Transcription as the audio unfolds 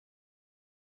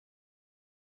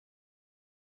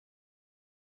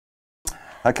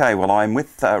Okay, well, I'm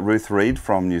with Ruth Reid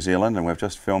from New Zealand, and we've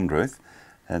just filmed Ruth.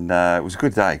 And it was a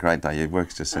good day, great day. Your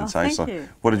work's just sensational. Thank you.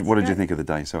 What did you think of the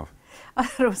day yourself? I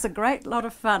thought it was a great lot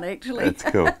of fun, actually. That's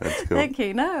cool. That's cool. Thank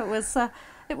you. No,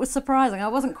 it was surprising. I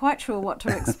wasn't quite sure what to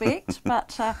expect,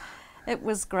 but it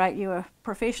was great. You were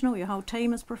professional. Your whole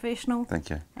team is professional.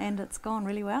 Thank you. And it's gone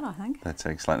really well, I think. That's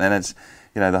excellent. And it's,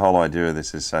 the whole idea of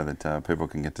this is so that people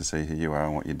can get to see who you are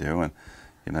and what you do. And,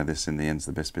 this in the end is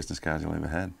the best business card you'll ever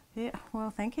had. Yeah, well,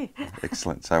 thank you.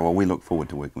 Excellent. So, well, we look forward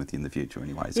to working with you in the future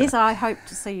anyway. So. Yes, I hope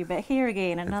to see you back here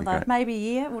again another maybe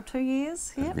year or 2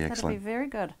 years. That'd be excellent. That'd be very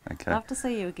good. Okay. Love to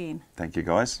see you again. Thank you,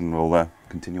 guys, and we'll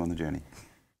continue on the journey.